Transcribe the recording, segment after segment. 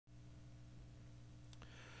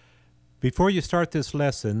Before you start this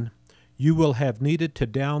lesson, you will have needed to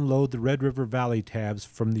download the Red River Valley tabs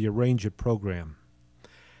from the Arrange It program.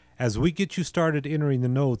 As we get you started entering the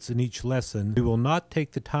notes in each lesson, we will not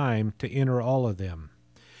take the time to enter all of them.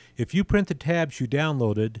 If you print the tabs you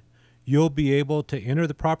downloaded, you'll be able to enter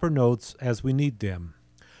the proper notes as we need them.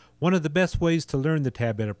 One of the best ways to learn the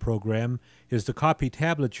TablEdit program is to copy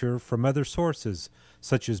tablature from other sources,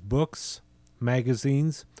 such as books,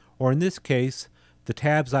 magazines, or in this case, the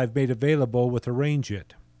tabs I've made available with Arrange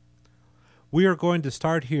It. We are going to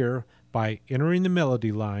start here by entering the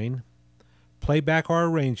melody line, play back our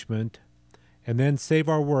arrangement, and then save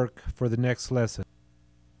our work for the next lesson.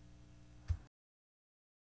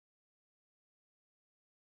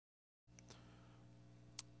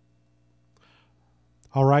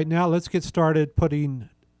 All right, now let's get started putting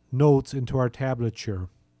notes into our tablature.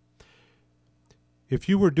 If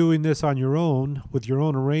you were doing this on your own, with your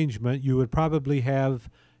own arrangement, you would probably have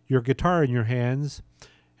your guitar in your hands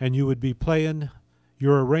and you would be playing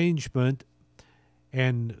your arrangement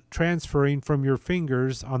and transferring from your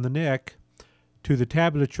fingers on the neck to the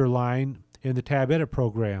tablature line in the TabEdit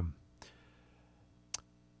program.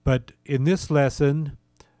 But in this lesson,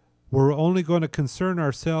 we're only going to concern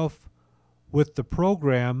ourselves with the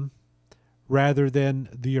program rather than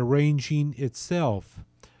the arranging itself.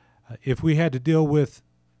 If we had to deal with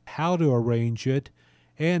how to arrange it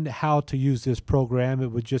and how to use this program,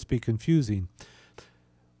 it would just be confusing.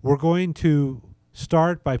 We're going to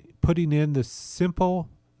start by putting in the simple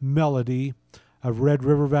melody of Red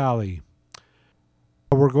River Valley.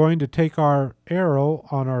 We're going to take our arrow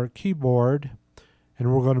on our keyboard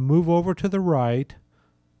and we're going to move over to the right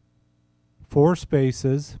 4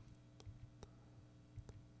 spaces.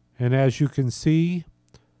 And as you can see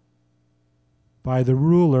by the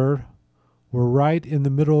ruler, we're right in the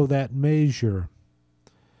middle of that measure.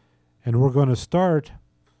 And we're going to start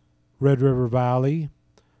Red River Valley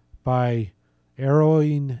by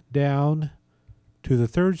arrowing down to the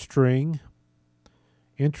 3rd string,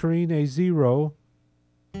 entering a 0,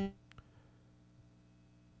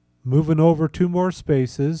 moving over 2 more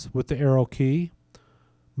spaces with the arrow key,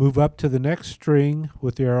 move up to the next string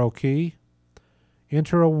with the arrow key,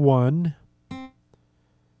 enter a 1,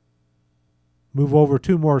 move over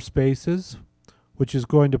 2 more spaces, which is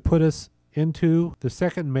going to put us into the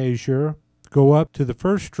 2nd measure, go up to the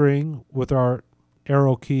 1st string with our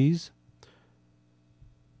arrow keys,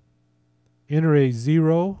 enter a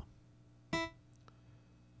 0,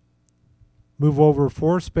 move over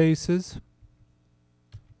 4 spaces,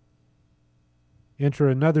 enter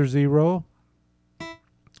another 0,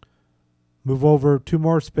 move over 2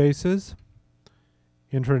 more spaces,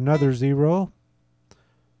 enter another 0,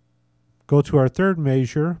 go to our 3rd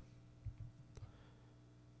measure,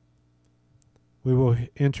 we will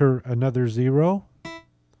enter another 0,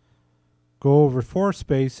 go over 4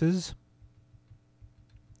 spaces,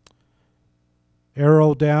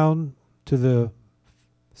 arrow down to the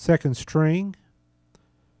 2nd string,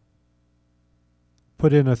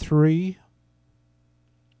 put in a 3,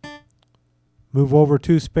 move over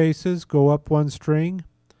 2 spaces, go up 1 string,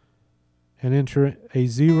 and enter a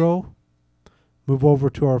 0, move over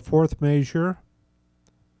to our 4th measure,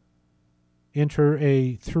 enter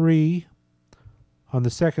a 3 on the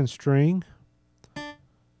 2nd string,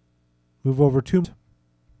 move over 2,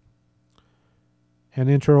 and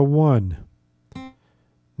enter a 1.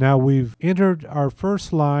 Now we've entered our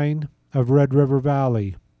first line of Red River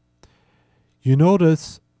Valley. You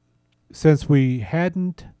notice, since we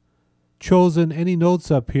hadn't chosen any notes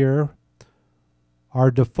up here, our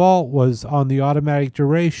default was on the automatic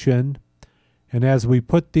duration, and as we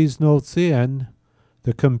put these notes in,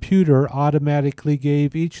 the computer automatically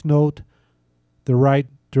gave each note the right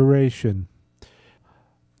duration.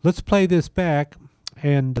 Let's play this back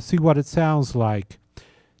and see what it sounds like.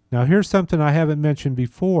 Now here's something I haven't mentioned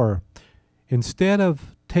before. Instead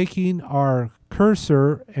of taking our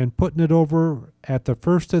cursor and putting it over at the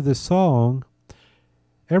first of the song,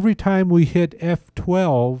 every time we hit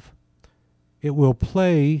F12, it will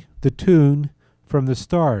play the tune from the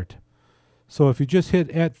start. So if you just hit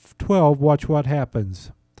F12, watch what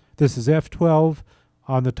happens. This is F12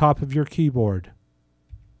 on the top of your keyboard.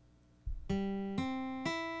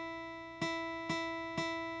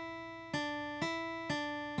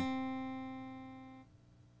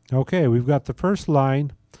 Okay, we've got the first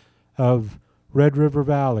line of Red River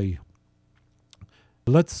Valley.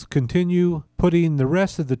 Let's continue putting the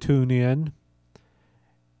rest of the tune in,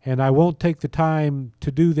 and I won't take the time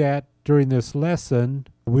to do that during this lesson.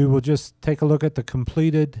 We will just take a look at the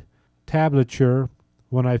completed tablature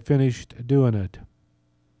when I finished doing it.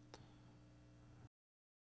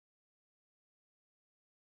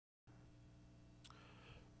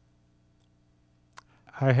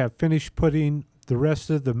 I have finished putting the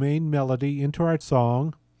rest of the main melody into our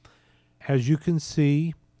song. As you can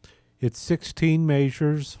see, it's 16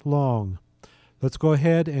 measures long. Let's go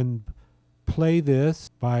ahead and play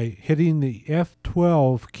this by hitting the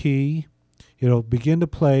F12 key. It'll begin to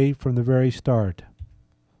play from the very start.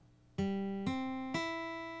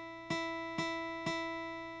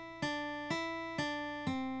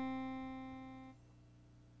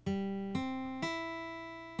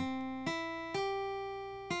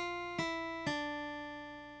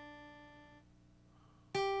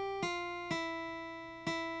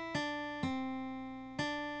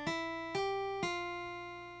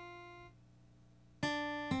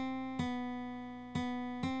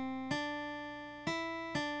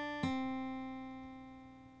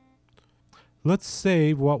 Let's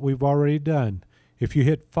save what we've already done. If you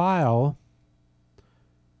hit File,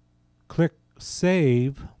 click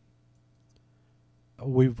Save,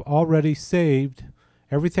 we've already saved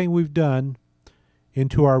everything we've done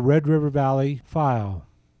into our Red River Valley file.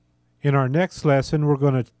 In our next lesson, we're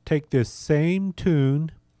going to take this same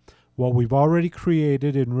tune, what we've already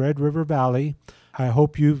created in Red River Valley. I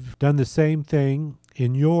hope you've done the same thing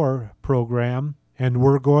in your program, and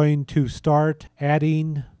we're going to start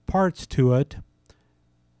adding parts to it.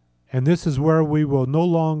 And this is where we will no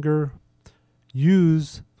longer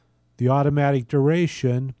use the automatic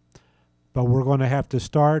duration, but we're going to have to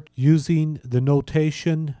start using the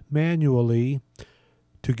notation manually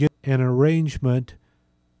to get an arrangement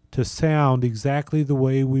to sound exactly the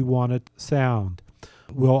way we want it to sound.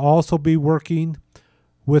 We'll also be working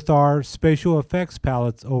with our spatial effects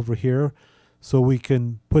palettes over here so we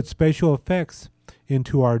can put spatial effects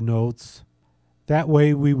into our notes. That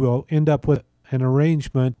way we will end up with an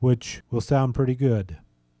arrangement which will sound pretty good.